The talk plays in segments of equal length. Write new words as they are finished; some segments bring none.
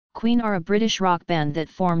Queen are a British rock band that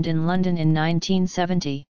formed in London in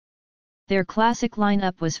 1970. Their classic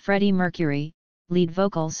lineup was Freddie Mercury, lead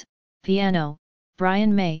vocals, piano,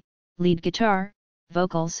 Brian May, lead guitar,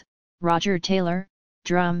 vocals, Roger Taylor,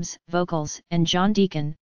 drums, vocals, and John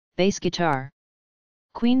Deacon, bass guitar.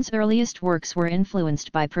 Queen's earliest works were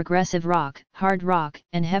influenced by progressive rock, hard rock,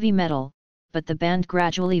 and heavy metal, but the band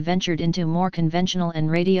gradually ventured into more conventional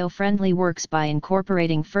and radio-friendly works by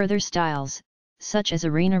incorporating further styles, such as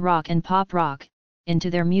arena rock and pop rock, into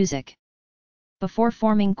their music. Before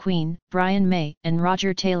forming Queen, Brian May and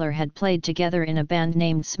Roger Taylor had played together in a band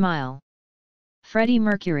named Smile. Freddie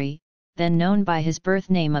Mercury, then known by his birth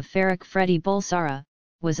name of Freddie Bulsara,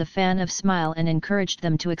 was a fan of Smile and encouraged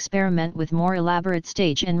them to experiment with more elaborate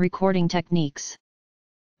stage and recording techniques.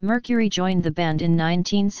 Mercury joined the band in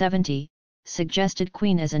 1970, suggested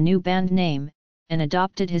Queen as a new band name, and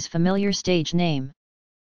adopted his familiar stage name.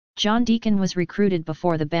 John Deacon was recruited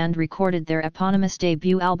before the band recorded their eponymous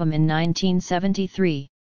debut album in 1973.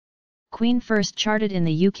 Queen first charted in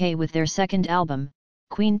the UK with their second album,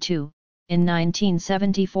 Queen 2, in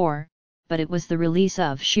 1974, but it was the release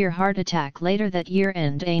of Sheer Heart Attack later that year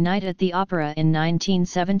and A Night at the Opera in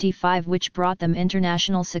 1975 which brought them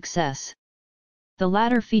international success. The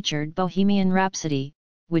latter featured Bohemian Rhapsody,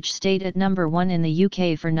 which stayed at number 1 in the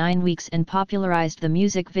UK for 9 weeks and popularised the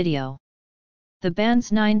music video. The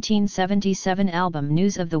band's 1977 album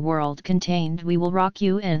News of the World contained We Will Rock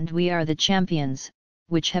You and We Are the Champions,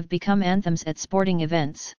 which have become anthems at sporting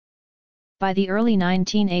events. By the early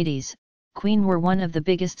 1980s, Queen were one of the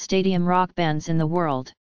biggest stadium rock bands in the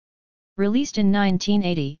world. Released in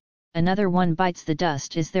 1980, Another One Bites the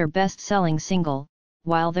Dust is their best-selling single,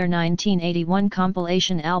 while their 1981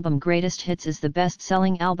 compilation album Greatest Hits is the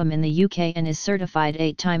best-selling album in the UK and is certified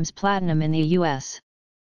 8 times platinum in the US.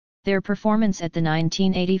 Their performance at the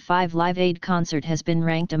 1985 Live Aid concert has been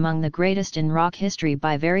ranked among the greatest in rock history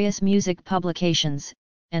by various music publications,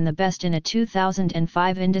 and the best in a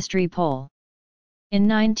 2005 industry poll. In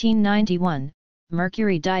 1991,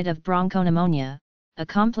 Mercury died of bronchopneumonia, a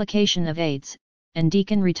complication of AIDS, and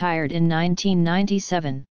Deacon retired in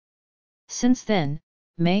 1997. Since then,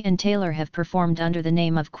 May and Taylor have performed under the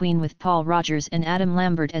name of Queen with Paul Rodgers and Adam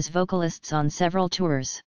Lambert as vocalists on several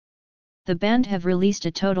tours. The band have released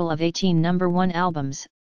a total of 18 number 1 albums,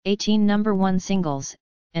 18 number 1 singles,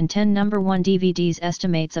 and 10 number 1 DVDs.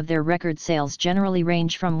 Estimates of their record sales generally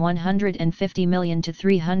range from 150 million to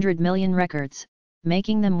 300 million records,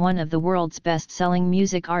 making them one of the world's best-selling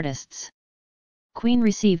music artists. Queen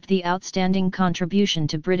received the Outstanding Contribution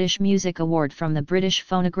to British Music Award from the British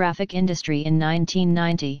Phonographic Industry in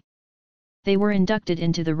 1990. They were inducted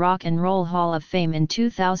into the Rock and Roll Hall of Fame in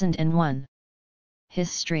 2001.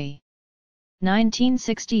 History.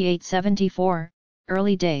 1968–74,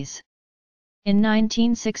 Early days. In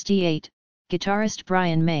 1968, guitarist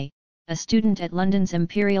Brian May, a student at London's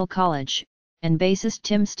Imperial College, and bassist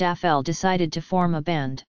Tim Staffell decided to form a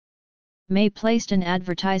band. May placed an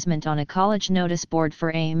advertisement on a college notice board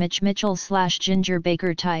for a Mitch Mitchell/Ginger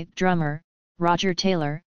Baker type drummer. Roger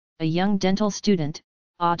Taylor, a young dental student,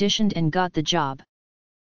 auditioned and got the job.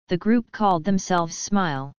 The group called themselves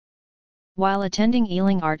Smile. While attending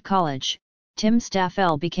Ealing Art College, Tim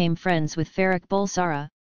Staffell became friends with Freddie Bulsara,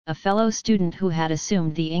 a fellow student who had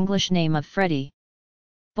assumed the English name of Freddie.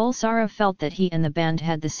 Bulsara felt that he and the band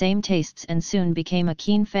had the same tastes and soon became a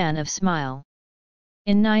keen fan of Smile.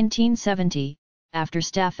 In 1970, after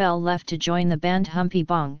Staffell left to join the band Humpy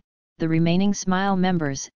Bong, the remaining Smile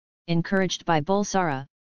members, encouraged by Bulsara,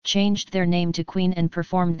 changed their name to Queen and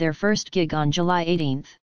performed their first gig on July 18.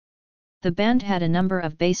 The band had a number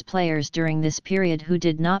of bass players during this period who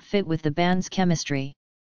did not fit with the band's chemistry.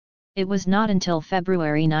 It was not until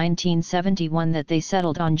February 1971 that they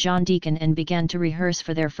settled on John Deacon and began to rehearse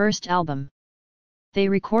for their first album. They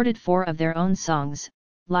recorded 4 of their own songs,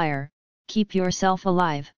 Liar, Keep Yourself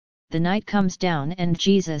Alive, The Night Comes Down and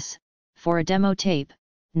Jesus, for a demo tape.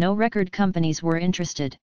 No record companies were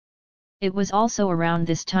interested. It was also around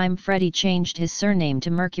this time Freddie changed his surname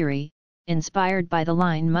to Mercury, inspired by the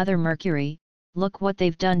line Mother Mercury, look what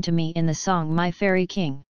they've done to me in the song My Fairy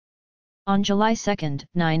King. On July 2,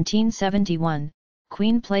 1971,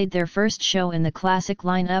 Queen played their first show in the classic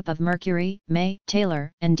lineup of Mercury, May,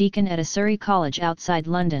 Taylor, and Deacon at a Surrey college outside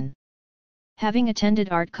London. Having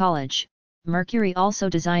attended art college, Mercury also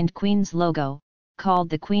designed Queen's logo, called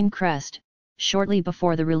the Queen Crest, shortly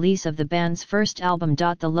before the release of the band's first album.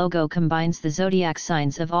 The logo combines the zodiac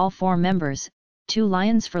signs of all 4 members, 2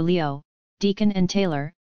 lions for Leo, Deacon and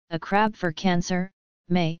Taylor, a crab for Cancer,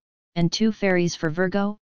 May, and 2 fairies for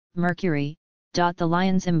Virgo, Mercury. The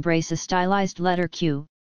lions embrace a stylized letter Q,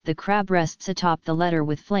 the crab rests atop the letter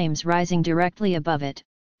with flames rising directly above it,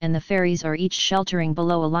 and the fairies are each sheltering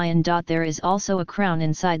below a lion. There is also a crown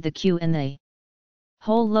inside the Q, and the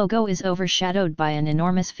whole logo is overshadowed by an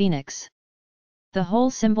enormous phoenix. The whole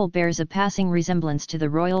symbol bears a passing resemblance to the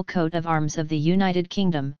royal coat of arms of the United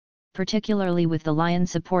Kingdom, particularly with the lion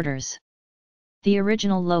supporters. The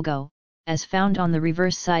original logo, as found on the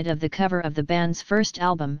reverse side of the cover of the band's first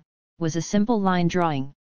album, was a simple line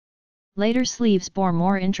drawing. Later sleeves bore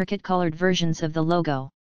more intricate colored versions of the logo.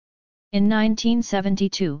 In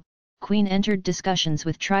 1972, Queen entered discussions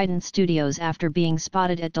with Trident Studios after being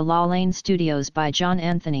spotted at De La Lane Studios by John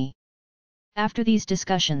Anthony. After these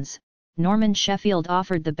discussions, Norman Sheffield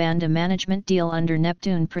offered the band a management deal under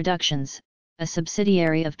Neptune Productions, a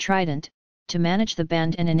subsidiary of Trident, to manage the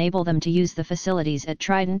band and enable them to use the facilities at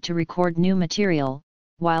Trident to record new material,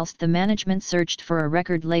 whilst the management searched for a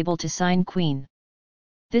record label to sign Queen.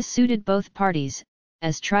 This suited both parties,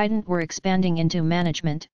 as Trident were expanding into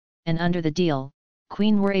management, and under the deal,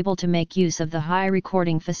 Queen were able to make use of the high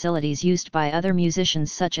recording facilities used by other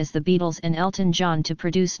musicians such as the Beatles and Elton John to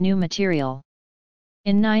produce new material.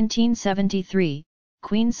 In 1973,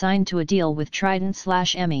 Queen signed to a deal with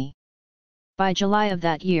Trident/EMI. By July of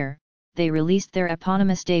that year, they released their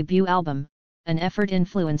eponymous debut album, an effort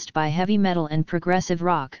influenced by heavy metal and progressive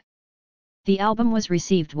rock. The album was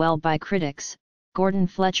received well by critics. Gordon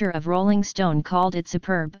Fletcher of Rolling Stone called it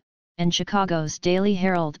superb, and Chicago's Daily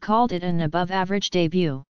Herald called it an above-average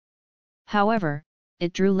debut. However,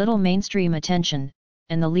 it drew little mainstream attention,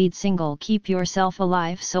 and the lead single Keep Yourself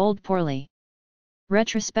Alive sold poorly.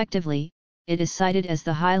 Retrospectively, it is cited as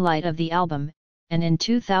the highlight of the album, and in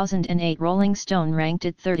 2008 Rolling Stone ranked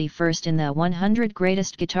it 31st in the 100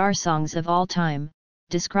 Greatest Guitar Songs of All Time,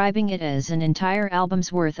 describing it as an entire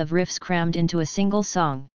album's worth of riffs crammed into a single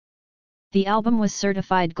song. The album was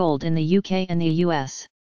certified gold in the UK and the US.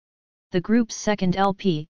 The group's second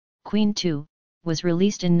LP, Queen 2, was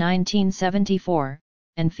released in 1974,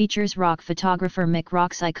 and features rock photographer Mick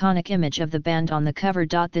Rock's iconic image of the band on the cover.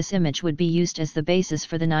 This image would be used as the basis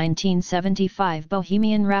for the 1975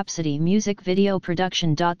 Bohemian Rhapsody music video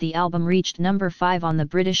production. The album reached number 5 on the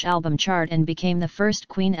British album chart and became the first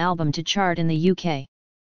Queen album to chart in the UK.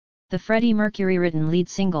 The Freddie Mercury written lead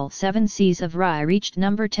single 7 Seas of Rhye reached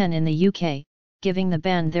number 10 in the UK, giving the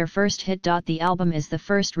band their first hit. The album is the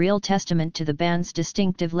first real testament to the band's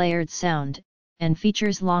distinctive layered sound, and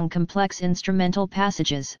features long complex instrumental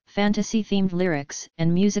passages, fantasy-themed lyrics,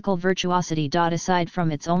 and musical virtuosity. Aside from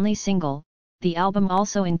its only single, the album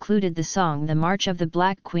also included the song The March of the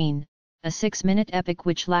Black Queen, a 6-minute epic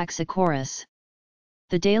which lacks a chorus.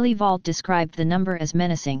 The Daily Vault described the number as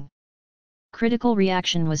menacing. Critical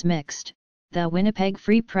reaction was mixed. The Winnipeg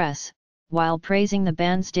Free Press, while praising the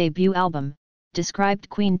band's debut album, described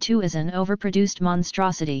Queen 2 as an overproduced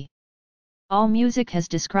monstrosity. AllMusic has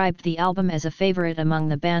described the album as a favorite among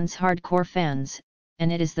the band's hardcore fans,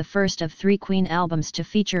 and it is the first of 3 Queen albums to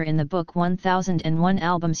feature in the book 1001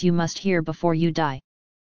 Albums You Must Hear Before You Die.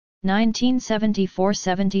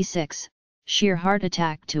 1974-76, Sheer Heart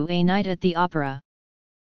Attack to A Night at the Opera.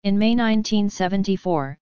 In May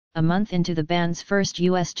 1974, a month into the band's first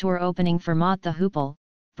U.S. tour opening for Mott the Hoople,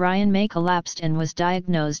 Brian May collapsed and was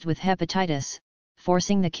diagnosed with hepatitis,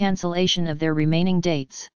 forcing the cancellation of their remaining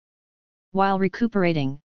dates. While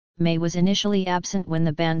recuperating, May was initially absent when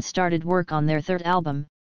the band started work on their third album,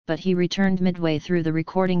 but he returned midway through the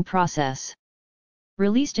recording process.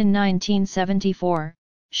 Released in 1974,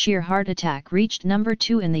 Sheer Heart Attack reached number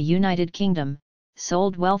 2 in the United Kingdom,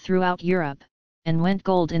 sold well throughout Europe, and went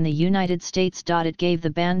gold in the United States. It gave the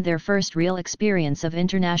band their first real experience of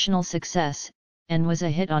international success, and was a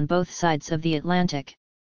hit on both sides of the Atlantic.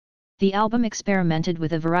 The album experimented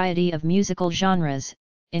with a variety of musical genres,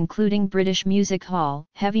 including British music hall,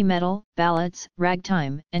 heavy metal, ballads,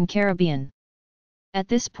 ragtime, and Caribbean. At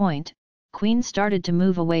this point, Queen started to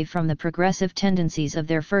move away from the progressive tendencies of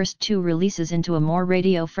their first 2 releases into a more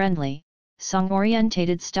radio-friendly,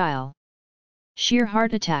 song-orientated style. Sheer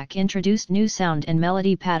Heart Attack introduced new sound and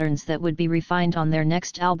melody patterns that would be refined on their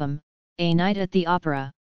next album, A Night at the Opera.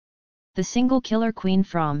 The single Killer Queen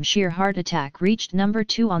from Sheer Heart Attack reached number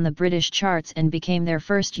 2 on the British charts and became their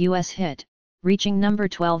first US hit, reaching number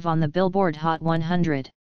 12 on the Billboard Hot 100.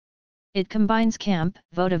 It combines camp,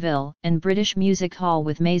 vaudeville, and British music hall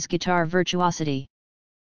with May's guitar virtuosity.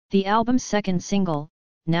 The album's second single,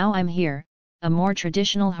 Now I'm Here, a more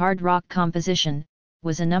traditional hard rock composition,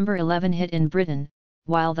 was a number 11 hit in Britain,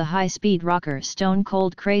 while the high-speed rocker Stone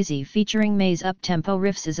Cold Crazy featuring May's up-tempo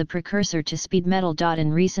riffs is a precursor to speed metal.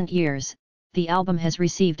 In recent years, the album has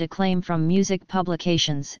received acclaim from music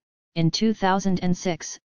publications. In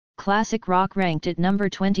 2006, Classic rock ranked at number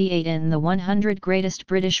 28 in the 100 Greatest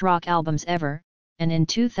British Rock Albums Ever, and in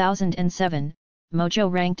 2007,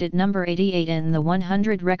 Mojo ranked at number 88 in the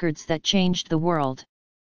 100 Records That Changed the World.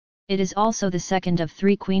 It is also the second of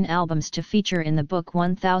 3 Queen albums to feature in the book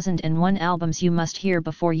 1001 Albums You Must Hear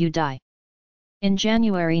Before You Die. In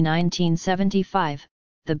January 1975,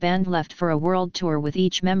 the band left for a world tour with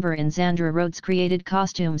each member in Zandra Rhodes created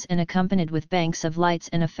costumes and accompanied with banks of lights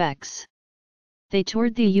and effects. They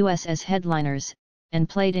toured the US as headliners, and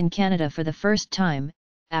played in Canada for the first time.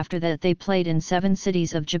 After that they played in 7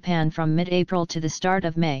 cities of Japan from mid-April to the start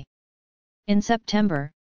of May. In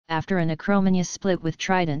September, after an acrimonious split with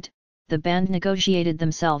Trident, the band negotiated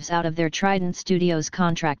themselves out of their Trident Studios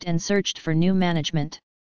contract and searched for new management.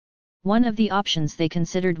 One of the options they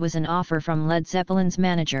considered was an offer from Led Zeppelin's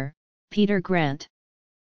manager, Peter Grant.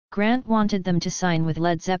 Grant wanted them to sign with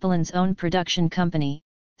Led Zeppelin's own production company,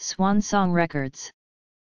 Swan Song Records.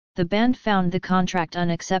 The band found the contract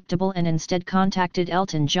unacceptable and instead contacted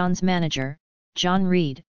Elton John's manager, John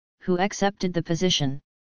Reid, who accepted the position.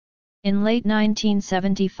 In late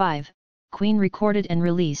 1975, Queen recorded and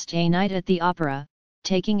released A Night at the Opera,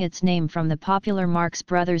 taking its name from the popular Marx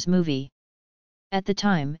Brothers movie. At the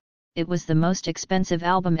time, it was the most expensive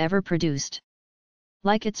album ever produced.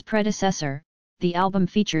 Like its predecessor, the album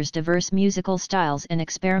features diverse musical styles and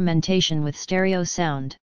experimentation with stereo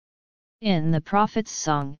sound. In The Prophet's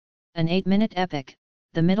Song, an 8-minute epic,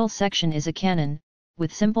 the middle section is a canon,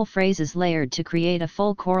 with simple phrases layered to create a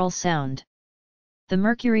full choral sound. The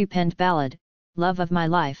Mercury-penned ballad, Love of My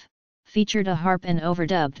Life, featured a harp and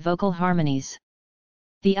overdubbed vocal harmonies.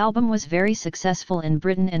 The album was very successful in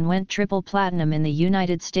Britain and went triple platinum in the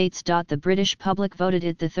United States. The British public voted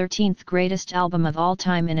it the 13th greatest album of all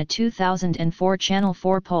time in a 2004 Channel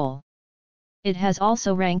 4 poll. It has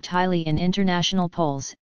also ranked highly in international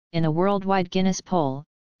polls. In a worldwide Guinness poll,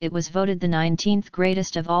 it was voted the 19th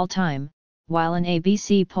greatest of all time, while an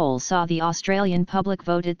ABC poll saw the Australian public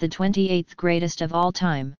vote it the 28th greatest of all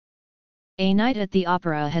time. A Night at the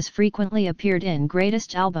Opera has frequently appeared in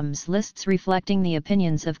greatest albums lists reflecting the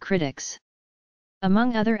opinions of critics.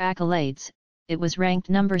 Among other accolades, it was ranked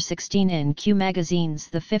number 16 in Q Magazine's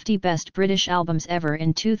The 50 Best British Albums Ever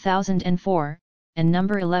in 2004, and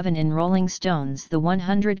number 11 in Rolling Stone's The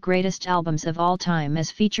 100 Greatest Albums of All Time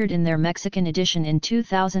as featured in their Mexican edition in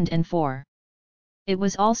 2004. It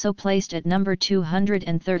was also placed at number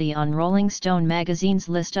 230 on Rolling Stone magazine's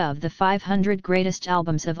list of the 500 Greatest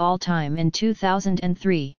Albums of All Time in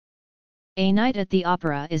 2003. A Night at the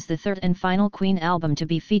Opera is the third and final Queen album to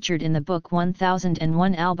be featured in the book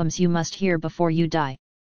 1001 Albums You Must Hear Before You Die.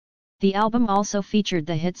 The album also featured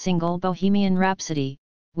the hit single Bohemian Rhapsody,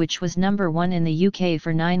 which was number 1 in the UK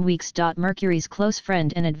for 9 weeks. Mercury's close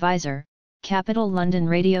friend and advisor, Capital London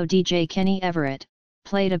radio DJ Kenny Everett,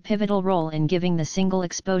 played a pivotal role in giving the single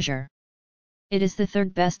exposure. It is the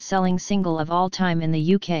third best-selling single of all time in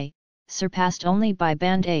the UK, surpassed only by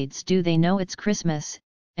Band Aid's Do They Know It's Christmas,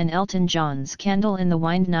 and Elton John's Candle in the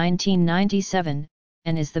Wind 1997,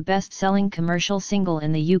 and is the best-selling commercial single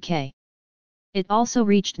in the UK. It also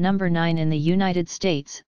reached number 9 in the United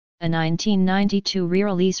States. A 1992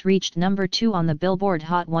 re-release reached number 2 on the Billboard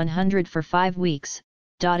Hot 100 for 5 weeks.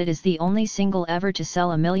 It is the only single ever to sell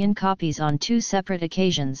 1 million copies on 2 separate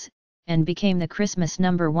occasions, and became the Christmas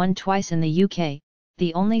number 1 twice in the UK,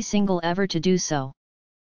 the only single ever to do so.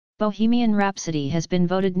 Bohemian Rhapsody has been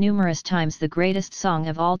voted numerous times the greatest song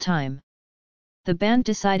of all time. The band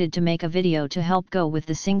decided to make a video to help go with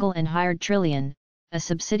the single and hired Trillion, a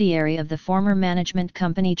subsidiary of the former management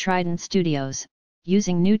company Trident Studios,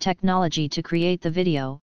 using new technology to create the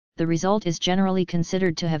video. The result is generally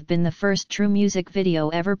considered to have been the first true music video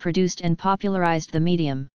ever produced and popularized the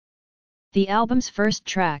medium. The album's first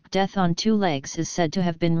track, Death on Two Legs, is said to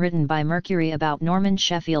have been written by Mercury about Norman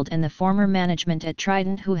Sheffield and the former management at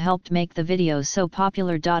Trident who helped make the video so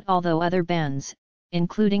popular. Although other bands,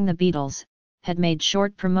 including the Beatles, had made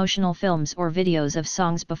short promotional films or videos of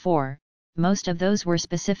songs before, most of those were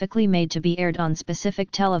specifically made to be aired on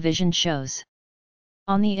specific television shows.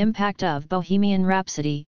 On the impact of Bohemian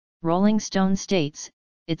Rhapsody, Rolling Stone states,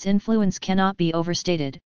 its influence cannot be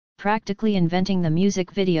overstated, practically inventing the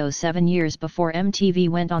music video 7 years before MTV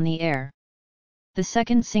went on the air. The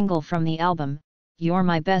second single from the album, You're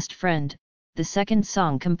My Best Friend, the second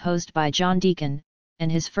song composed by John Deacon,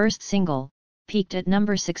 and his first single, peaked at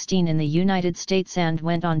number 16 in the United States and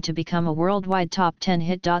went on to become a worldwide top 10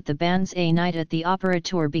 hit. The band's A Night at the Opera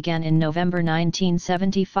tour began in November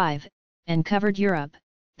 1975, and covered Europe,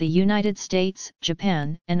 the United States,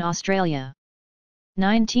 Japan, and Australia.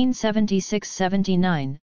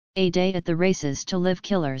 1976-79, A Day at the Races to Live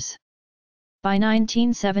Killers. By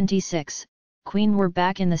 1976, Queen were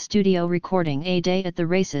back in the studio recording A Day at the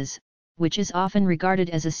Races, which is often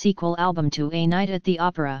regarded as a sequel album to A Night at the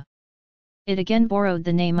Opera. It again borrowed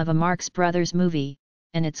the name of a Marx Brothers movie,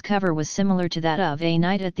 and its cover was similar to that of A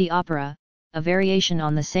Night at the Opera, a variation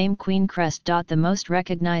on the same Queen crest. The most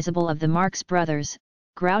recognizable of the Marx Brothers,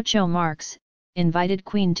 Groucho Marx, invited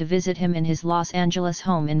Queen to visit him in his Los Angeles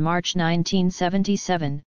home in March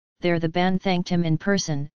 1977. There the band thanked him in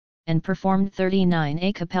person, and performed 39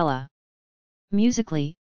 a cappella.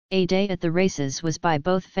 Musically, A Day at the Races was by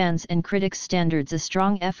both fans and critics' standards a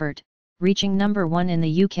strong effort, reaching number 1 in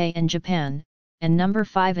the UK and Japan, and number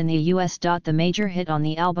 5 in the US. The major hit on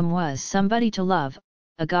the album was Somebody to Love,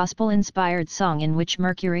 a gospel-inspired song in which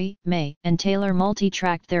Mercury, May, and Taylor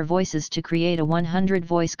multi-tracked their voices to create a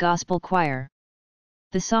 100-voice gospel choir.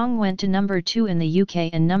 The song went to number 2 in the UK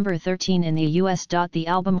and number 13 in the US. The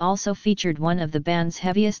album also featured one of the band's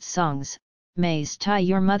heaviest songs, May's Tie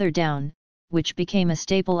Your Mother Down, which became a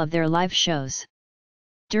staple of their live shows.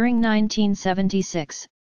 During 1976,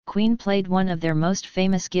 Queen played one of their most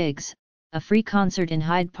famous gigs, a free concert in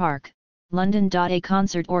Hyde Park, London. A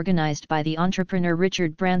concert organised by the entrepreneur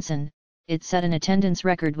Richard Branson. It set an attendance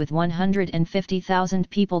record with 150,000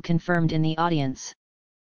 people confirmed in the audience.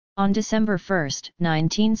 On December 1,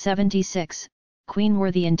 1976, Queen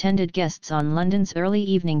were the intended guests on London's Early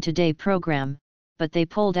Evening Today programme, but they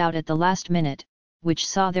pulled out at the last minute, which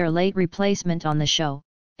saw their late replacement on the show,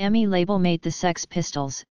 EMI label mate the Sex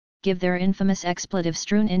Pistols, give their infamous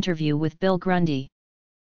expletive-strewn interview with Bill Grundy.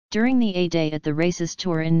 During the A Day at the Races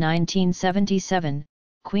tour in 1977,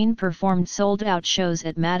 Queen performed sold-out shows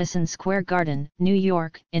at Madison Square Garden, New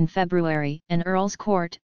York, in February, and Earl's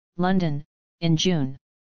Court, London, in June.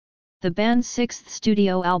 The band's sixth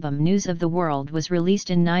studio album News of the World was released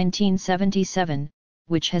in 1977,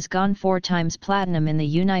 which has gone 4 times platinum in the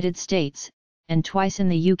United States, and twice in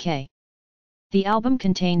the UK. The album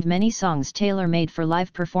contained many songs tailor-made for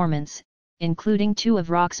live performance, including 2 of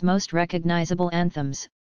rock's most recognizable anthems,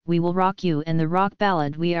 We Will Rock You and the rock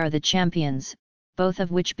ballad We Are the Champions, both of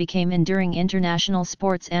which became enduring international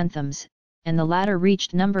sports anthems, and the latter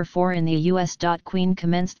reached number 4 in the US. Queen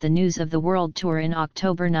commenced the News of the World tour in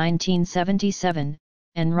October 1977,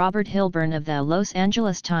 and Robert Hilburn of the Los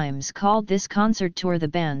Angeles Times called this concert tour the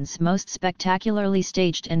band's most spectacularly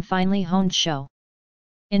staged and finely honed show.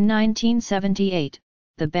 In 1978,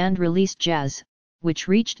 the band released Jazz, which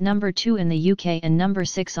reached number 2 in the UK and number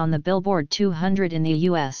 6 on the Billboard 200 in the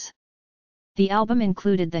US. The album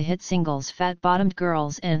included the hit singles Fat Bottomed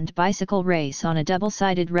Girls and Bicycle Race on a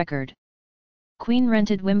double-sided record. Queen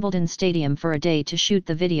rented Wimbledon Stadium for a day to shoot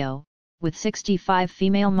the video, with 65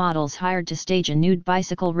 female models hired to stage a nude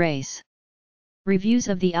bicycle race. Reviews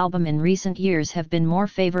of the album in recent years have been more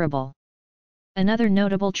favorable. Another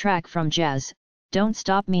notable track from Jazz, Don't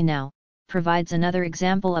Stop Me Now, provides another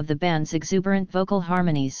example of the band's exuberant vocal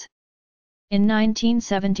harmonies. In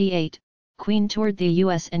 1978, Queen toured the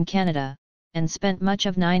US and Canada, and spent much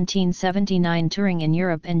of 1979 touring in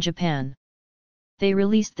Europe and Japan. They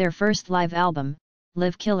released their first live album,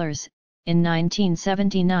 Live Killers, in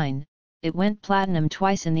 1979. It went platinum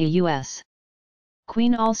twice in the US.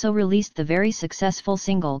 Queen also released the very successful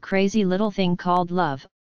single Crazy Little Thing Called Love,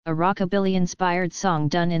 a rockabilly-inspired song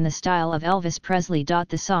done in the style of Elvis Presley.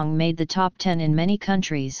 The song made the top 10 in many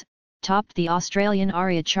countries, topped the Australian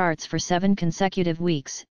ARIA charts for 7 consecutive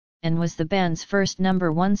weeks, and was the band's first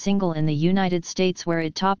number 1 single in the United States, where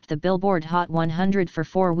it topped the Billboard Hot 100 for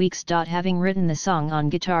 4 weeks. Having written the song on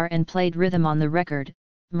guitar and played rhythm on the record,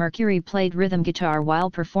 Mercury played rhythm guitar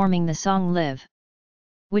while performing the song Live,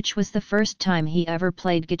 which was the first time he ever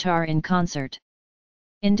played guitar in concert.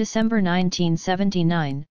 In December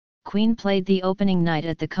 1979, Queen played the opening night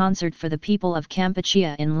at the Concert for the People of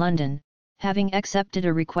Kampuchea in London, having accepted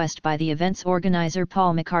a request by the event's organizer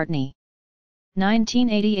Paul McCartney.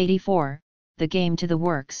 1980–84, The Game to the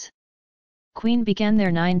Works. Queen began their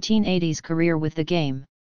 1980s career with The Game.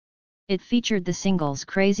 It featured the singles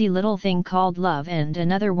Crazy Little Thing Called Love and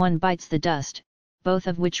Another One Bites the Dust, both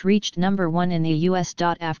of which reached number 1 in the US.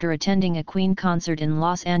 After attending a Queen concert in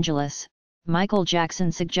Los Angeles, Michael Jackson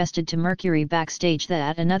suggested to Mercury backstage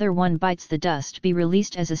that Another One Bites the Dust be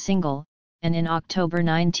released as a single, and in October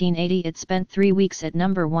 1980 it spent 3 weeks at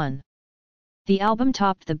number 1. The album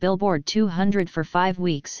topped the Billboard 200 for 5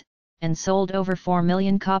 weeks, and sold over 4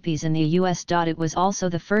 million copies in the US. It was also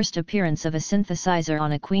the first appearance of a synthesizer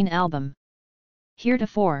on a Queen album.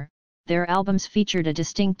 Heretofore, their albums featured a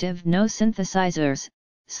distinctive no synthesizers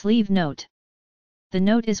sleeve note. The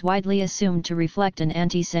note is widely assumed to reflect an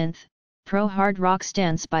anti-synth, pro-hard rock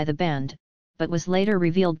stance by the band, but was later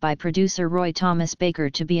revealed by producer Roy Thomas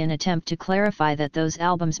Baker to be an attempt to clarify that those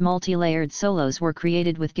albums' multi-layered solos were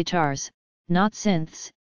created with guitars, not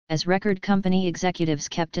synths, as record company executives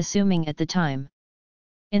kept assuming at the time.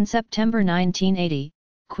 In September 1980,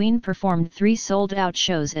 Queen performed 3 sold-out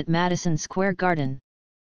shows at Madison Square Garden.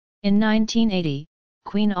 In 1980,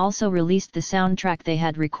 Queen also released the soundtrack they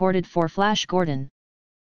had recorded for Flash Gordon.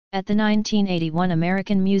 At the 1981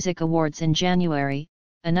 American Music Awards in January,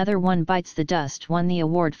 Another One Bites the Dust won the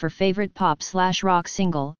award for Favorite Pop/Rock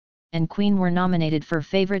Single, and Queen were nominated for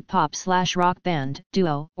Favorite Pop/Rock Band,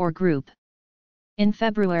 Duo, or Group. In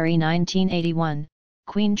February 1981,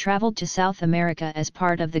 Queen traveled to South America as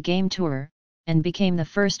part of the Game Tour, and became the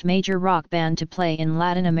first major rock band to play in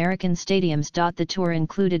Latin American stadiums. The tour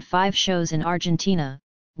included 5 shows in Argentina,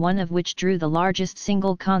 one of which drew the largest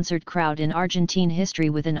single concert crowd in Argentine history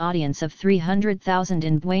with an audience of 300,000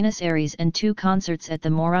 in Buenos Aires, and 2 concerts at the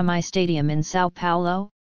Morumbi Stadium in São Paulo,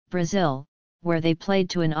 Brazil, where they played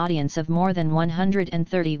to an audience of more than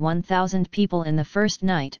 131,000 people in the first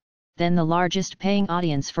night, then the largest paying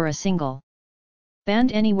audience for a single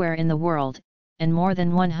band anywhere in the world, and more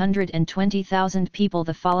than 120,000 people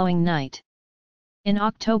the following night. In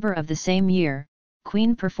October of the same year,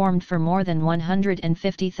 Queen performed for more than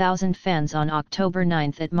 150,000 fans on October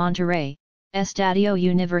 9 at Monterrey, Estadio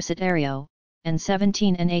Universitario, and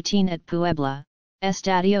 17 and 18 at Puebla,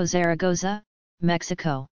 Estadio Zaragoza,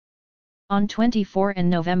 Mexico. On 24 and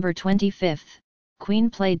November 25,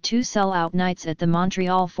 Queen played 2 sell-out nights at the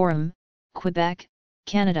Montreal Forum, Quebec,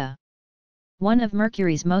 Canada. One of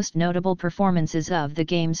Mercury's most notable performances of the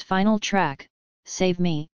game's final track, Save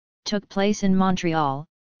Me, took place in Montreal,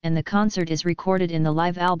 and the concert is recorded in the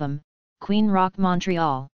live album, Queen Rock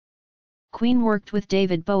Montreal. Queen worked with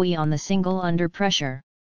David Bowie on the single Under Pressure.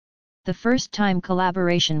 The first-time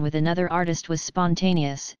collaboration with another artist was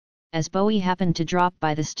spontaneous, as Bowie happened to drop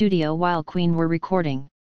by the studio while Queen were recording.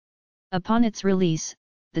 Upon its release,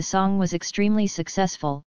 the song was extremely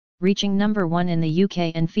successful, reaching number 1 in the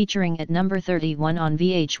UK and featuring at number 31 on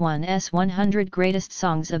VH1's 100 Greatest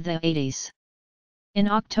Songs of the 80s. In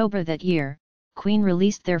October that year, Queen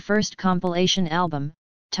released their first compilation album,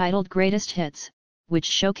 titled Greatest Hits, which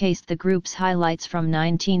showcased the group's highlights from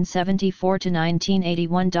 1974 to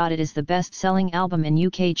 1981. It is the best-selling album in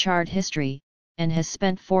UK chart history, and has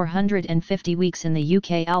spent 450 weeks in the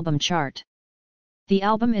UK album chart. The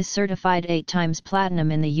album is certified 8 times platinum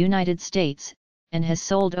in the United States, and has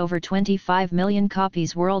sold over 25 million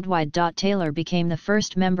copies worldwide. Taylor became the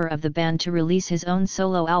first member of the band to release his own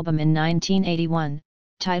solo album in 1981,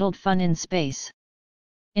 titled Fun in Space.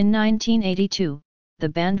 In 1982, the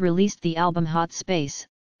band released the album Hot Space,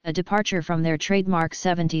 a departure from their trademark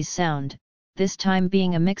 70s sound, this time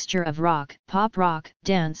being a mixture of rock, pop rock,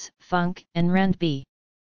 dance, funk, and R&B.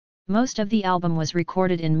 Most of the album was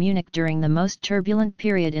recorded in Munich during the most turbulent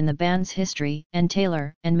period in the band's history, and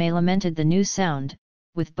Taylor and May lamented the new sound,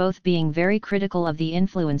 with both being very critical of the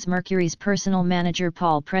influence Mercury's personal manager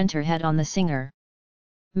Paul Prenter had on the singer.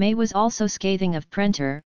 May was also scathing of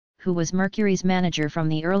Prenter, who was Mercury's manager from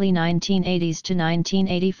the early 1980s to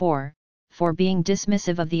 1984, for being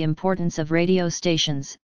dismissive of the importance of radio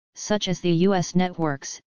stations, such as the US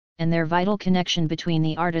networks, and their vital connection between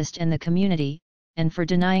the artist and the community, and for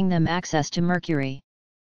denying them access to Mercury.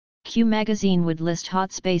 Q magazine would list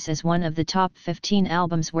Hot Space as one of the top 15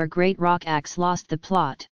 albums where great rock acts lost the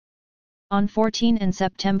plot. On 14 and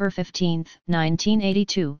September 15,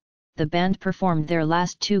 1982, the band performed their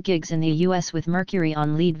last 2 gigs in the US with Mercury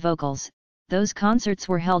on lead vocals. Those concerts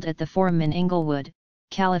were held at the Forum in Inglewood,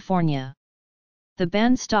 California. The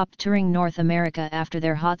band stopped touring North America after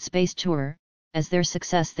their Hot Space tour, as their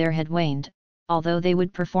success there had waned, although they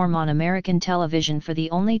would perform on American television for the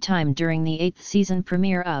only time during the 8th season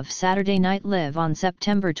premiere of Saturday Night Live on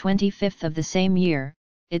September 25 of the same year.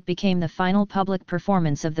 It became the final public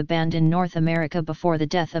performance of the band in North America before the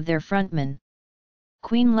death of their frontman.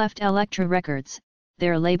 Queen left Elektra Records,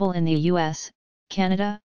 their label in the US,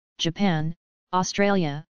 Canada, Japan,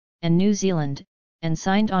 Australia, and New Zealand, and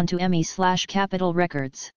signed on to EMI/Capitol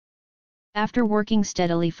Records. After working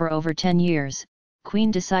steadily for over 10 years, Queen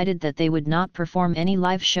decided that they would not perform any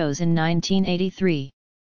live shows in 1983.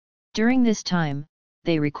 During this time,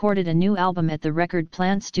 they recorded a new album at the Record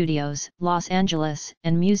Plant Studios, Los Angeles,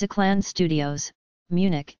 and Musicland Studios,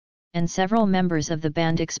 Munich, and several members of the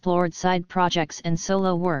band explored side projects and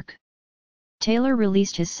solo work. Taylor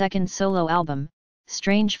released his second solo album,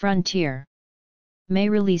 Strange Frontier. May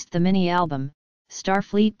released the mini-album,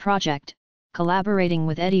 Starfleet Project, collaborating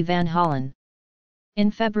with Eddie Van Halen. In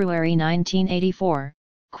February 1984,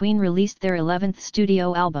 Queen released their 11th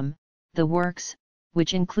studio album, The Works,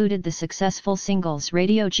 which included the successful singles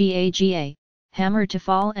Radio Gaga, Hammer to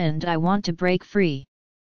Fall and I Want to Break Free.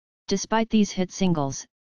 Despite these hit singles,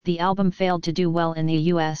 the album failed to do well in the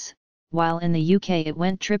US, while in the UK it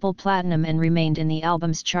went triple platinum and remained in the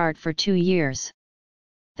albums chart for 2 years.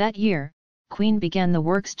 That year, Queen began the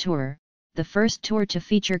Works Tour, the first tour to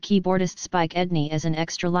feature keyboardist Spike Edney as an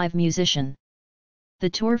extra live musician. The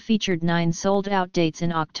tour featured 9 sold-out dates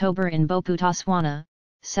in October in Bophuthatswana,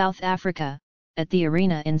 South Africa, at the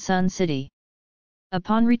arena in Sun City.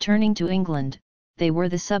 Upon returning to England, they were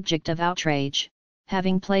the subject of outrage,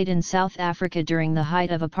 having played in South Africa during the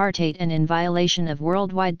height of apartheid and in violation of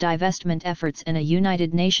worldwide divestment efforts and a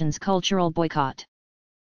United Nations cultural boycott.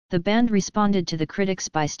 The band responded to the critics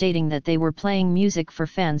by stating that they were playing music for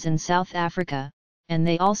fans in South Africa, and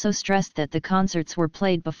they also stressed that the concerts were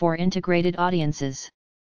played before integrated audiences.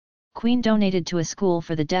 Queen donated to a school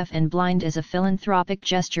for the deaf and blind as a philanthropic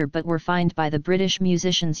gesture but were fined by the British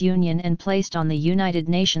Musicians Union and placed on the United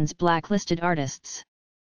Nations blacklisted artists.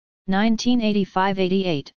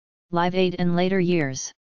 1985–88, Live Aid and later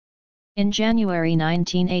years. In January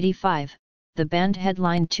 1985, the band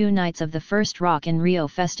headlined 2 nights of the First Rock in Rio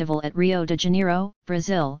festival at Rio de Janeiro,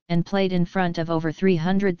 Brazil, and played in front of over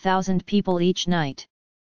 300,000 people each night.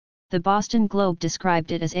 The Boston Globe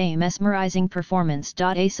described it as a mesmerizing performance.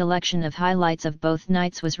 A selection of highlights of both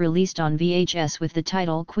nights was released on VHS with the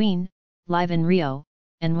title Queen, Live in Rio,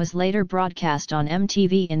 and was later broadcast on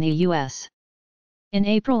MTV in the US. In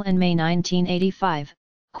April and May 1985,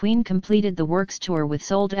 Queen completed the Works Tour with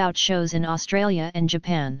sold-out shows in Australia and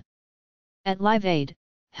Japan. At Live Aid,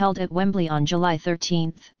 held at Wembley on July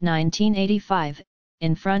 13, 1985,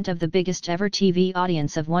 in front of the biggest ever TV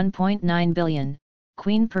audience of 1.9 billion,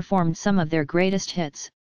 Queen performed some of their greatest hits,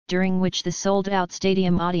 during which the sold-out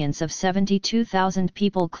stadium audience of 72,000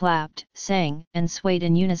 people clapped, sang, and swayed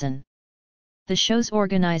in unison. The show's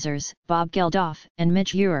organizers, Bob Geldof and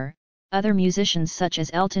Mitch Ure, other musicians such as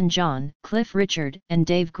Elton John, Cliff Richard, and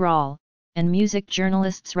Dave Grohl, and music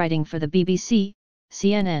journalists writing for the BBC,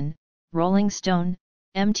 CNN, Rolling Stone,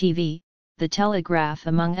 MTV, The Telegraph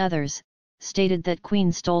among others, stated that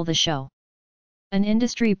Queen stole the show. An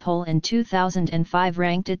industry poll in 2005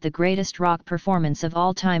 ranked it the greatest rock performance of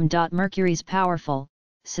all time. Mercury's powerful,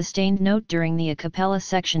 sustained note during the a cappella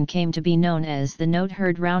section came to be known as the note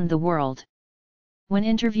heard round the world. When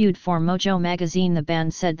interviewed for Mojo magazine, the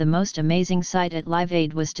band said the most amazing sight at Live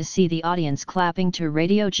Aid was to see the audience clapping to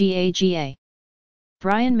Radio Gaga.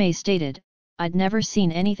 Brian May stated, "I'd never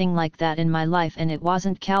seen anything like that in my life and it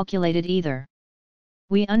wasn't calculated either.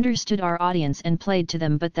 We understood our audience and played to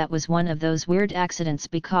them, but that was one of those weird accidents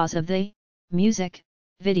because of the music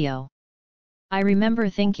video. I remember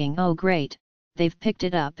thinking, oh great, they've picked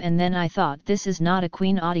it up, and then I thought this is not a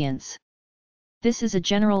Queen audience. This is a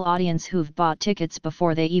general audience who've bought tickets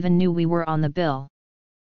before they even knew we were on the bill.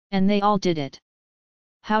 And they all did it.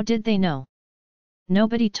 How did they know?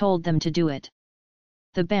 Nobody told them to do it."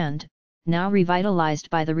 The band, now revitalized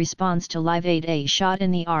by the response to Live Aid, a shot in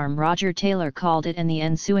the arm Roger Taylor called it, and the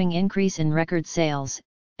ensuing increase in record sales,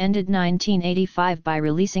 ended 1985 by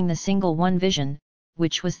releasing the single One Vision,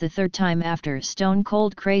 which was the third time after Stone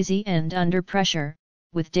Cold Crazy and Under Pressure,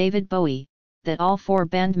 with David Bowie, that all 4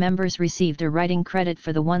 band members received a writing credit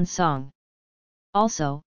for the one song.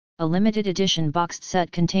 Also, a limited edition boxed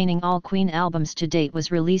set containing all Queen albums to date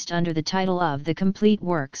was released under the title of The Complete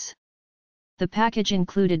Works. The package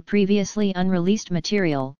included previously unreleased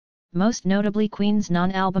material, most notably Queen's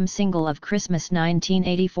non-album single of Christmas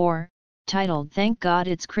 1984, titled Thank God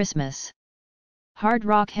It's Christmas. Hard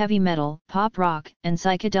rock, heavy metal, pop rock, and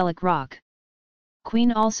psychedelic rock.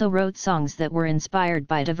 Queen also wrote songs that were inspired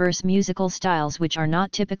by diverse musical styles which are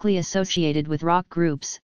not typically associated with rock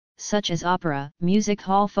groups, such as opera, music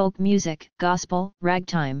hall, folk music, gospel,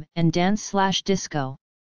 ragtime, and dance/disco.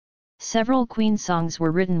 Several Queen songs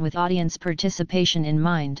were written with audience participation in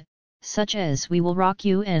mind, such as We Will Rock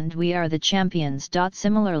You and We Are the Champions.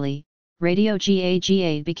 Similarly, Radio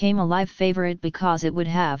Gaga became a live favorite because it would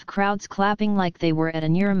have crowds clapping like they were at a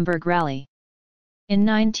Nuremberg rally. In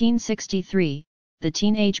 1963, the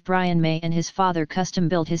teenage Brian May and his father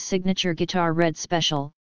custom-built his signature guitar Red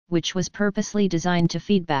Special, which was purposely designed to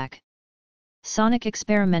feedback. Sonic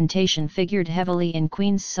experimentation figured heavily in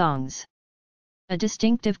Queen's songs. A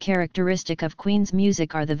distinctive characteristic of Queen's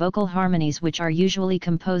music are the vocal harmonies, which are usually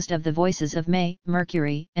composed of the voices of May,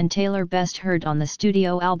 Mercury, and Taylor, best heard on the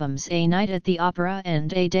studio albums A Night at the Opera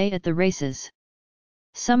and A Day at the Races.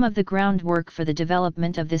 Some of the groundwork for the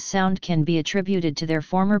development of this sound can be attributed to their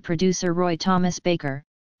former producer Roy Thomas Baker,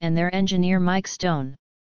 and their engineer Mike Stone.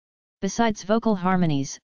 Besides vocal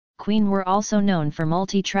harmonies, Queen were also known for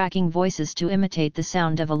multi-tracking voices to imitate the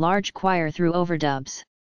sound of a large choir through overdubs.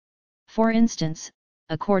 For instance,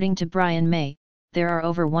 according to Brian May, there are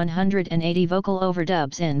over 180 vocal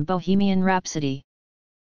overdubs in Bohemian Rhapsody.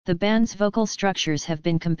 The band's vocal structures have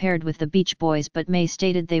been compared with the Beach Boys, but May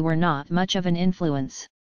stated they were not much of an influence.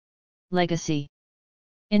 Legacy.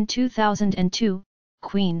 In 2002,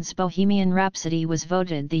 Queen's Bohemian Rhapsody was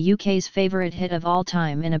voted the UK's favourite hit of all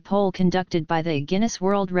time in a poll conducted by the Guinness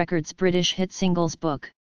World Records British Hit Singles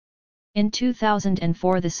Book. In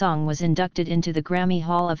 2004 the song was inducted into the Grammy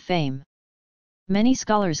Hall of Fame. Many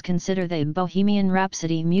scholars consider the Bohemian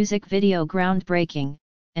Rhapsody music video groundbreaking,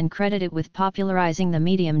 and credit it with popularising the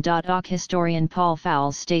medium. OC historian Paul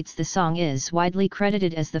Fowles states the song is widely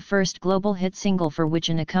credited as the first global hit single for which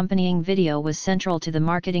an accompanying video was central to the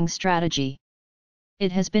marketing strategy.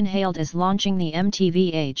 It has been hailed as launching the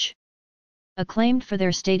MTV age. Acclaimed for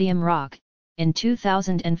their stadium rock, in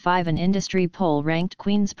 2005 an industry poll ranked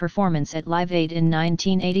Queen's performance at Live Aid in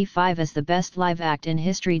 1985 as the best live act in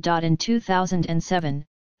history. In 2007,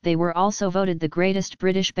 they were also voted the greatest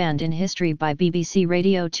British band in history by BBC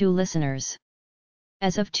Radio 2 listeners.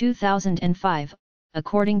 As of 2005,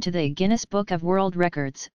 according to the Guinness Book of World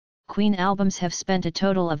Records, Queen albums have spent a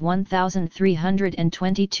total of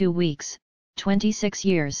 1,322 weeks, 26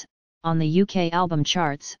 years, on the UK album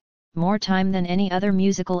charts, more time than any other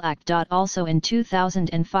musical act. Also in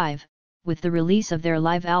 2005, with the release of their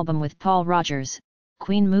live album with Paul Rodgers,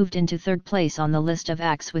 Queen moved into third place on the list of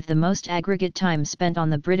acts with the most aggregate time spent on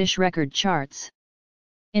the British record charts.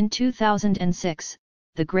 In 2006,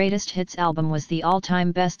 the Greatest Hits album was the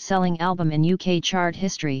all-time best-selling album in UK chart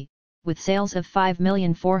history, with sales of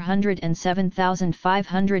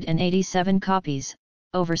 5,407,587 copies,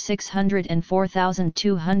 over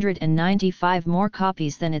 604,295 more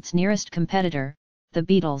copies than its nearest competitor, the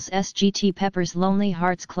Beatles' Sgt. Pepper's Lonely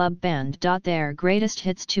Hearts Club Band. Their Greatest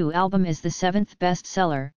Hits 2 album is the seventh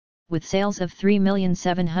bestseller, with sales of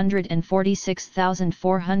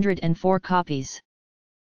 3,746,404 copies.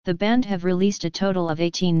 The band have released a total of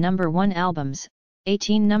 18 number 1 albums,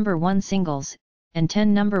 18 number 1 singles, and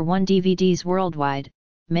 10 number 1 DVDs worldwide,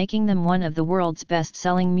 making them one of the world's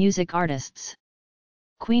best-selling music artists.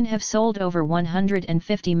 Queen have sold over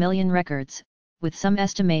 150 million records, with some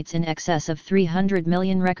estimates in excess of 300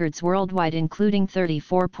 million records worldwide, including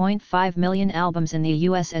 34.5 million albums in the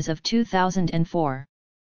US as of 2004.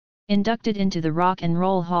 Inducted into the Rock and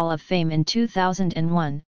Roll Hall of Fame in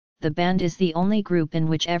 2001, the band is the only group in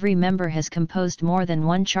which every member has composed more than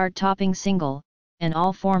one chart-topping single, and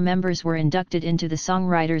all 4 members were inducted into the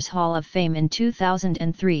Songwriters Hall of Fame in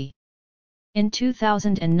 2003. In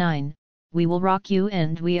 2009, We Will Rock You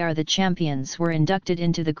and We Are the Champions were inducted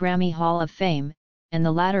into the Grammy Hall of Fame, and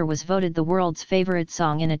the latter was voted the world's favorite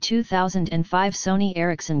song in a 2005 Sony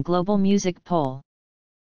Ericsson Global Music poll.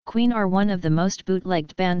 Queen are one of the most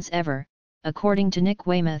bootlegged bands ever, according to Nick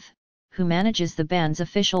Weymouth, who manages the band's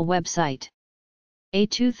official website. A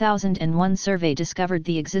 2001 survey discovered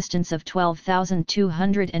the existence of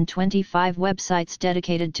 12,225 websites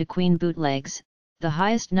dedicated to Queen bootlegs, the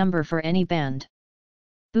highest number for any band.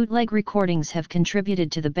 Bootleg recordings have contributed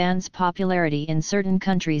to the band's popularity in certain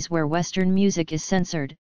countries where Western music is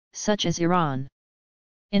censored, such as Iran.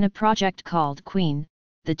 In a project called Queen,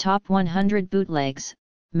 the Top 100 Bootlegs,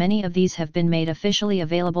 many of these have been made officially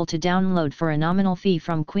available to download for a nominal fee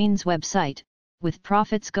from Queen's website, with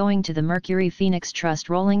profits going to the Mercury Phoenix Trust.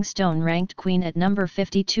 Rolling Stone ranked Queen at number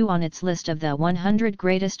 52 on its list of the 100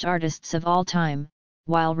 greatest artists of all time,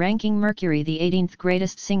 while ranking Mercury the 18th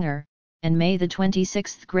greatest singer, and May the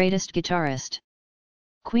 26th greatest guitarist.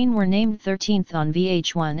 Queen were named 13th on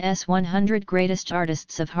VH1's 100 Greatest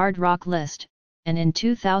Artists of Hard Rock list, and in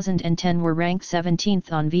 2010 were ranked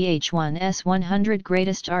 17th on VH1's 100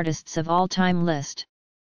 Greatest Artists of All Time list.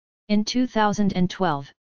 In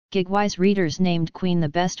 2012, Gigwise readers named Queen the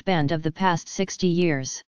best band of the past 60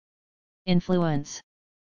 years. Influence.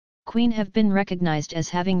 Queen have been recognized as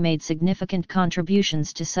having made significant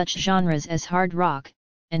contributions to such genres as hard rock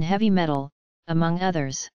and heavy metal, among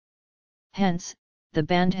others. Hence, the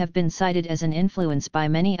band have been cited as an influence by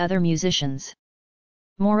many other musicians.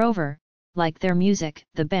 Moreover, like their music,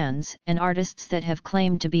 the bands and artists that have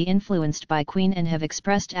claimed to be influenced by Queen and have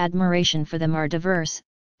expressed admiration for them are diverse,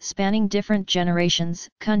 spanning different generations,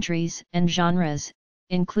 countries, and genres,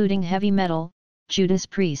 including heavy metal, Judas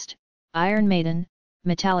Priest, Iron Maiden,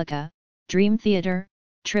 Metallica, Dream Theater,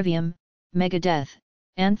 Trivium, Megadeth,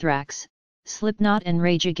 Anthrax, Slipknot and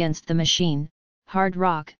Rage Against the Machine, hard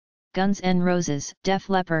rock, Guns N' Roses, Def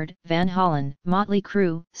Leppard, Van Halen, Motley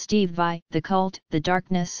Crue, Steve Vai, The Cult, The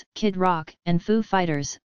Darkness, Kid Rock, and Foo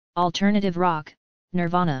Fighters, alternative rock,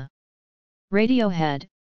 Nirvana. Radiohead,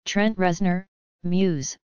 Trent Reznor,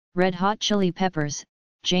 Muse, Red Hot Chili Peppers,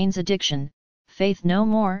 Jane's Addiction, Faith No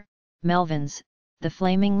More, Melvins, The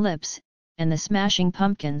Flaming Lips, and the Smashing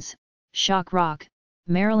Pumpkins, shock rock,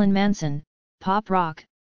 Marilyn Manson, pop rock,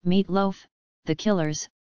 Meat Loaf, The Killers,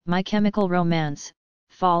 My Chemical Romance,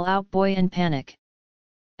 Fall Out Boy and Panic.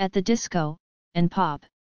 At the disco, and pop,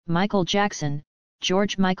 Michael Jackson,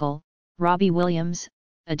 George Michael, Robbie Williams,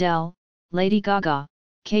 Adele, Lady Gaga,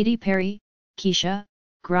 Katy Perry, Kesha,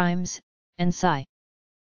 Grimes, and Psy.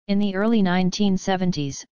 In the early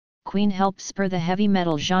 1970s, Queen helped spur the heavy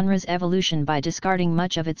metal genre's evolution by discarding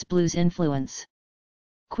much of its blues influence.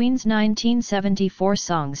 Queen's 1974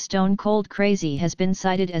 song Stone Cold Crazy has been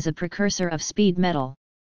cited as a precursor of speed metal.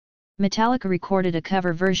 Metallica recorded a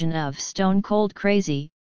cover version of Stone Cold Crazy,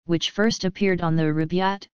 which first appeared on the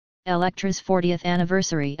Rubaiyat, Elektra's 40th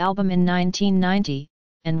anniversary album in 1990,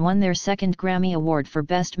 and won their second Grammy Award for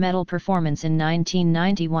Best Metal Performance in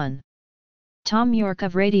 1991. Tom York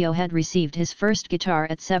of Radiohead received his first guitar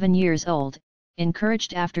at 7 years old,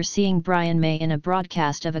 encouraged after seeing Brian May in a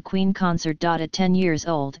broadcast of a Queen concert. At 10 years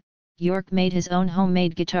old, York made his own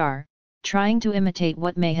homemade guitar, trying to imitate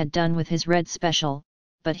what May had done with his Red Special,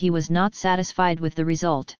 but he was not satisfied with the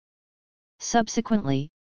result.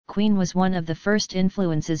 Subsequently, Queen was one of the first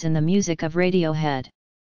influences in the music of Radiohead.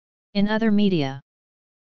 In other media,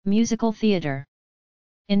 musical theatre.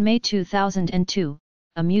 In May 2002,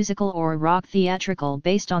 a musical or rock theatrical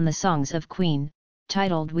based on the songs of Queen,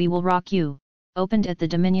 titled We Will Rock You, opened at the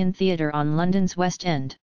Dominion Theatre on London's West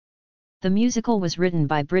End. The musical was written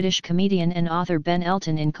by British comedian and author Ben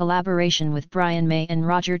Elton in collaboration with Brian May and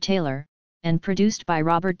Roger Taylor, and produced by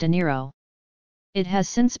Robert De Niro. It has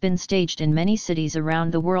since been staged in many cities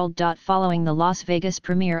around the world. Following the Las Vegas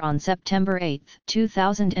premiere on September 8,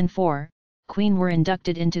 2004, Queen were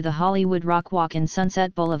inducted into the Hollywood Rock Walk in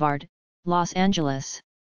Sunset Boulevard, Los Angeles.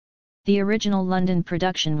 The original London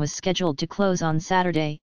production was scheduled to close on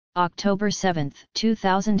Saturday, October 7,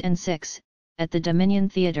 2006, at the Dominion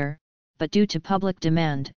Theatre, but due to public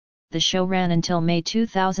demand, the show ran until May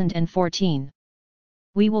 2014.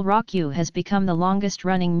 We Will Rock You has become the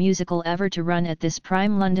longest-running musical ever to run at this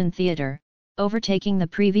prime London theatre, overtaking the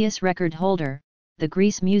previous record holder, the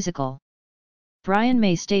Grease musical. Brian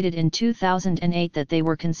May stated in 2008 that they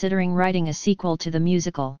were considering writing a sequel to the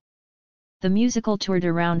musical. The musical toured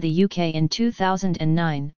around the UK in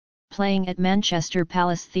 2009, playing at Manchester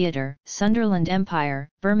Palace Theatre, Sunderland Empire,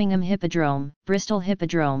 Birmingham Hippodrome, Bristol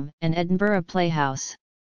Hippodrome, and Edinburgh Playhouse.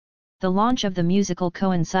 The launch of the musical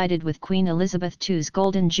coincided with Queen Elizabeth II's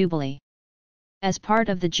Golden Jubilee. As part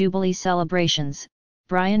of the Jubilee celebrations,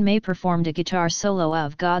 Brian May performed a guitar solo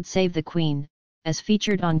of God Save the Queen, as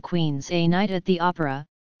featured on Queen's A Night at the Opera,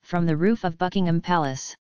 from the roof of Buckingham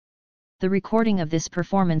Palace. The recording of this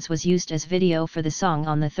performance was used as video for the song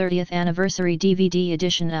on the 30th anniversary DVD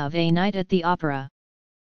edition of A Night at the Opera.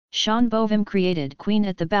 Sean Bovim created Queen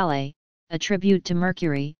at the Ballet, a tribute to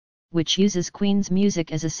Mercury, which uses Queen's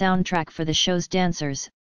music as a soundtrack for the show's dancers,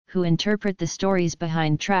 who interpret the stories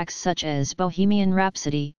behind tracks such as Bohemian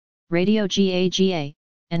Rhapsody, Radio Gaga,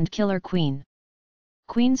 and Killer Queen.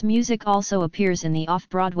 Queen's music also appears in the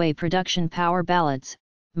off-Broadway production Power Ballads,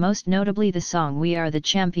 most notably the song We Are the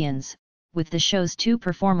Champions, with the show's two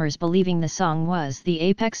performers believing the song was the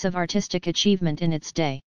apex of artistic achievement in its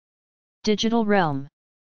day. Digital realm.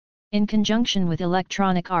 In conjunction with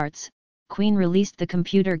Electronic Arts, Queen released the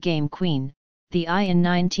computer game Queen, the Eye in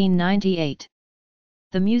 1998.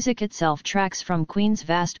 The music itself tracks from Queen's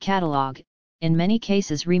vast catalogue, in many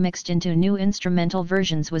cases remixed into new instrumental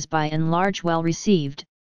versions, was by and large well received,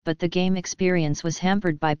 but the game experience was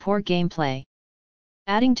hampered by poor gameplay.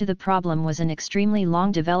 Adding to the problem was an extremely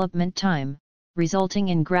long development time, resulting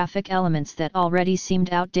in graphic elements that already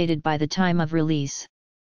seemed outdated by the time of release.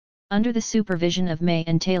 Under the supervision of May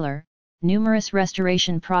and Taylor, numerous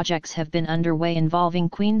restoration projects have been underway involving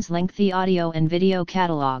Queen's lengthy audio and video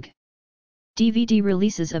catalogue. DVD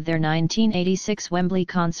releases of their 1986 Wembley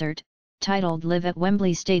concert, titled Live at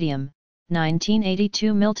Wembley Stadium,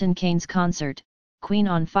 1982 Milton Keynes concert, Queen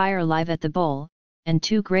on Fire Live at the Bowl, and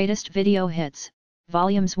Two Greatest Video Hits,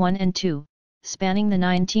 Volumes 1 and 2, spanning the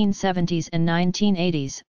 1970s and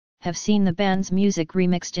 1980s, have seen the band's music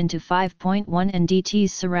remixed into 5.1 and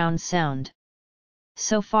DT's surround sound.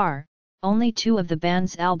 So far, only two of the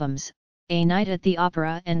band's albums, A Night at the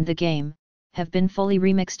Opera and The Game, have been fully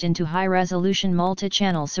remixed into high-resolution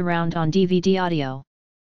multi-channel surround on DVD audio.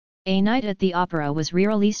 A Night at the Opera was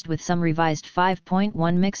re-released with some revised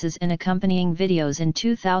 5.1 mixes and accompanying videos in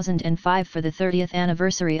 2005 for the 30th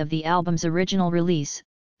anniversary of the album's original release,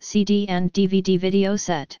 CD and DVD video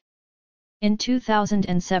set. In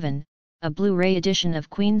 2007, a Blu-ray edition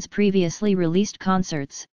of Queen's previously released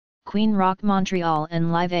concerts, Queen Rock Montreal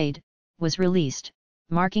and Live Aid, was released,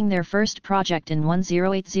 marking their first project in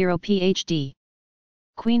 1080 PhD.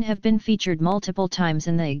 Queen have been featured multiple times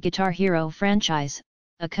in the Guitar Hero franchise,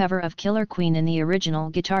 a cover of Killer Queen in the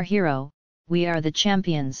original Guitar Hero, We Are the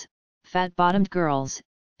Champions, Fat Bottomed Girls,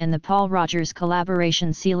 and the Paul Rogers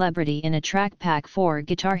collaboration Celebrity in a track pack for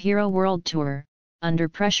Guitar Hero World Tour, Under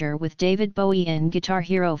Pressure with David Bowie in Guitar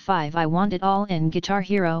Hero 5, I Want It All in Guitar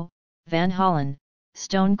Hero, Van Halen,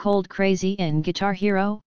 Stone Cold Crazy in Guitar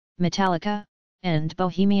Hero, Metallica, and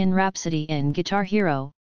Bohemian Rhapsody in Guitar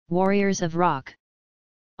Hero, Warriors of Rock.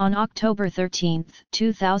 On October 13,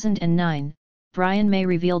 2009, Brian May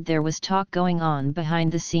revealed there was talk going on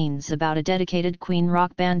behind the scenes about a dedicated Queen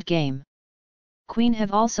Rock Band game. Queen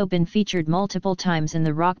have also been featured multiple times in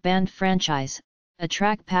the Rock Band franchise, a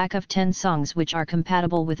track pack of 10 songs which are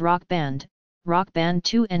compatible with Rock Band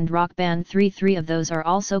 2 and Rock Band 3. 3 of those are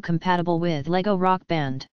also compatible with Lego Rock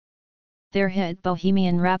Band. Their hit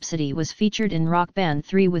Bohemian Rhapsody was featured in Rock Band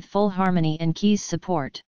 3 with full harmony and keys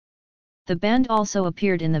support. The band also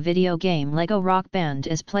appeared in the video game Lego Rock Band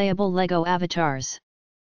as playable Lego avatars.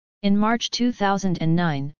 In March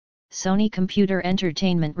 2009, Sony Computer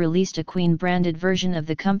Entertainment released a Queen-branded version of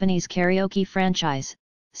the company's karaoke franchise,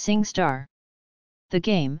 SingStar. The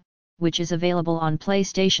game, which is available on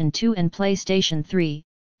PlayStation 2 and PlayStation 3,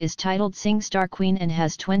 is titled SingStar Queen and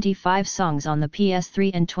has 25 songs on the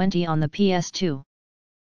PS3 and 20 on the PS2.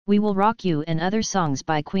 We Will Rock You and other songs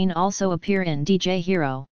by Queen also appear in DJ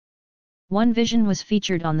Hero. One Vision was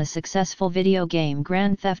featured on the successful video game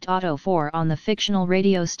Grand Theft Auto 4 on the fictional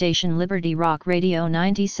radio station Liberty Rock Radio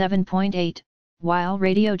 97.8, while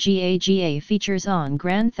Radio GAGA features on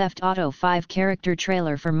Grand Theft Auto 5 character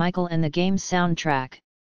trailer for Michael and the game's soundtrack.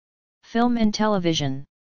 Film and television.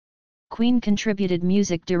 Queen contributed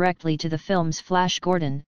music directly to the films Flash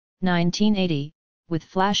Gordon, 1980, with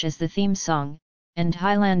Flash as the theme song, and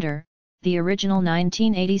Highlander, the original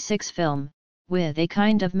 1986 film, with A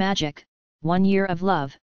Kind of Magic, 1 Year of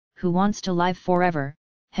Love, Who Wants to Live Forever,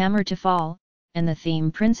 Hammer to Fall, and the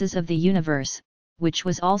theme Princes of the Universe, which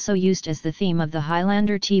was also used as the theme of the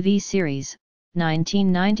Highlander TV series,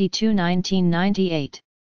 1992-1998.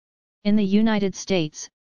 In the United States,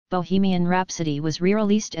 Bohemian Rhapsody was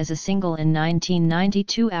re-released as a single in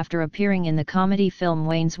 1992 after appearing in the comedy film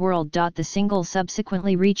Wayne's World. The single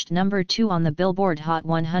subsequently reached number 2 on the Billboard Hot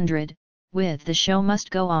 100, with The Show Must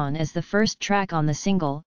Go On as the first track on the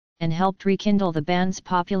single, and helped rekindle the band's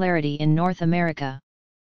popularity in North America.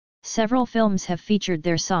 Several films have featured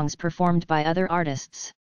their songs performed by other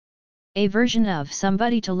artists. A version of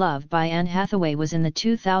Somebody to Love by Anne Hathaway was in the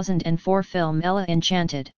 2004 film Ella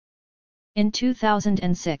Enchanted. In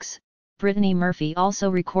 2006, Brittany Murphy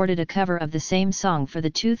also recorded a cover of the same song for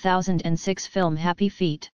the 2006 film Happy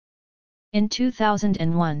Feet. In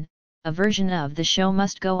 2001, a version of The Show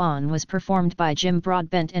Must Go On was performed by Jim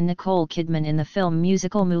Broadbent and Nicole Kidman in the film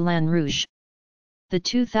musical Moulin Rouge. The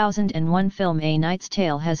 2001 film A Knight's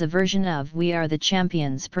Tale has a version of We Are the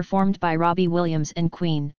Champions performed by Robbie Williams and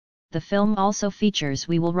Queen. The film also features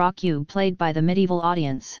We Will Rock You played by the medieval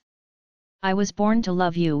audience. I Was Born to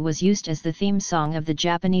Love You was used as the theme song of the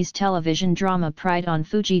Japanese television drama Pride on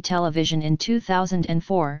Fuji Television in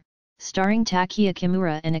 2004, starring Takeya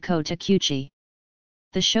Kimura and Iko Takuchi.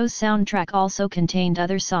 The show's soundtrack also contained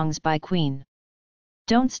other songs by Queen.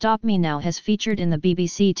 Don't Stop Me Now has featured in the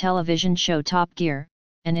BBC television show Top Gear,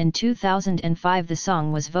 and in 2005 the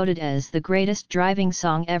song was voted as the greatest driving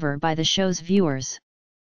song ever by the show's viewers.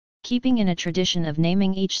 Keeping in a tradition of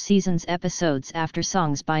naming each season's episodes after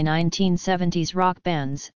songs by 1970s rock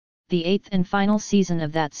bands, the 8th and final season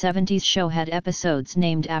of that 70s show had episodes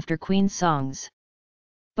named after Queen songs.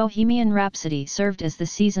 Bohemian Rhapsody served as the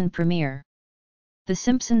season premiere. The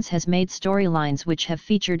Simpsons has made storylines which have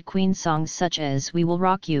featured Queen songs such as We Will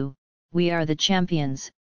Rock You, We Are the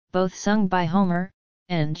Champions, both sung by Homer,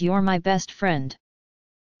 and You're My Best Friend.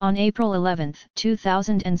 On April 11,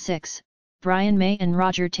 2006, Brian May and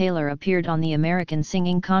Roger Taylor appeared on the American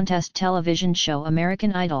singing contest television show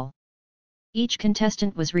American Idol. Each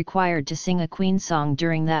contestant was required to sing a Queen song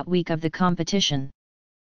during that week of the competition.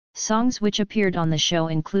 Songs which appeared on the show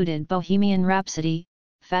included Bohemian Rhapsody,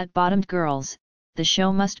 Fat Bottomed Girls, The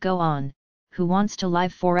Show Must Go On, Who Wants to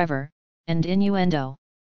Live Forever, and Innuendo.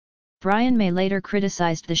 Brian May later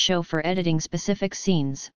criticized the show for editing specific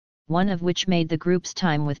scenes, one of which made the group's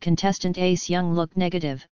time with contestant Ace Young look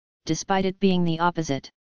negative, despite it being the opposite.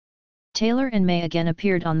 Taylor and May again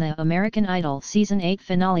appeared on the American Idol Season 8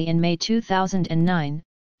 finale in May 2009,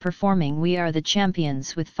 performing We Are the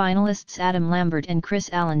Champions with finalists Adam Lambert and Chris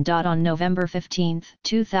Allen. On November 15,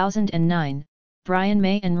 2009, Brian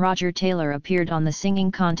May and Roger Taylor appeared on the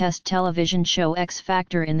singing contest television show X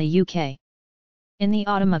Factor in the UK. In the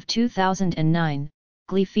autumn of 2009,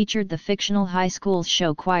 Glee featured the fictional high school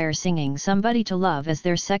show choir singing Somebody to Love as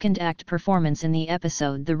their second act performance in the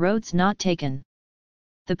episode The Road's Not Taken.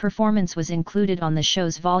 The performance was included on the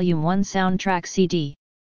show's Volume 1 soundtrack CD.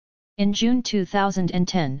 In June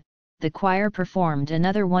 2010, the choir performed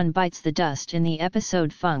another One Bites the Dust in the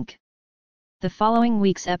episode Funk. The following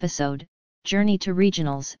week's episode, Journey to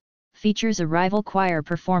Regionals, features a rival choir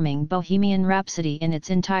performing Bohemian Rhapsody in its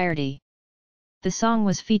entirety. The song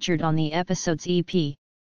was featured on the episode's EP.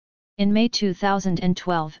 In May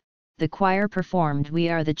 2012, the choir performed We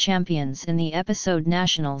Are the Champions in the episode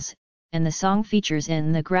Nationals, and the song features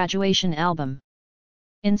in the Graduation album.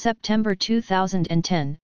 In September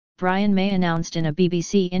 2010, Brian May announced in a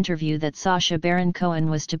BBC interview that Sacha Baron Cohen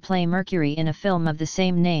was to play Mercury in a film of the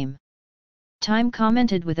same name. Time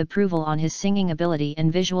commented with approval on his singing ability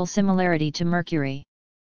and visual similarity to Mercury.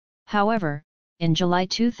 However, in July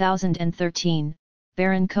 2013,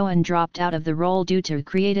 Baron Cohen dropped out of the role due to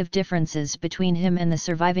creative differences between him and the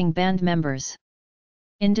surviving band members.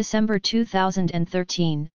 In December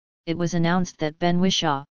 2013, it was announced that Ben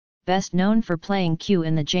Whishaw, best known for playing Q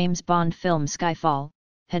in the James Bond film Skyfall,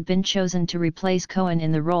 had been chosen to replace Cohen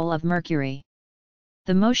in the role of Mercury.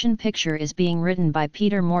 The motion picture is being written by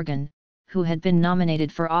Peter Morgan, who had been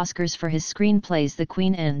nominated for Oscars for his screenplays The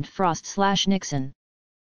Queen and Frost/Nixon.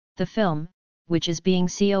 The film, which is being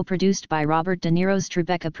co-produced by Robert De Niro's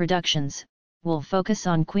Tribeca Productions, will focus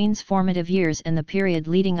on Queen's formative years and the period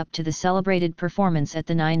leading up to the celebrated performance at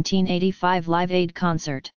the 1985 Live Aid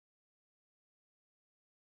concert.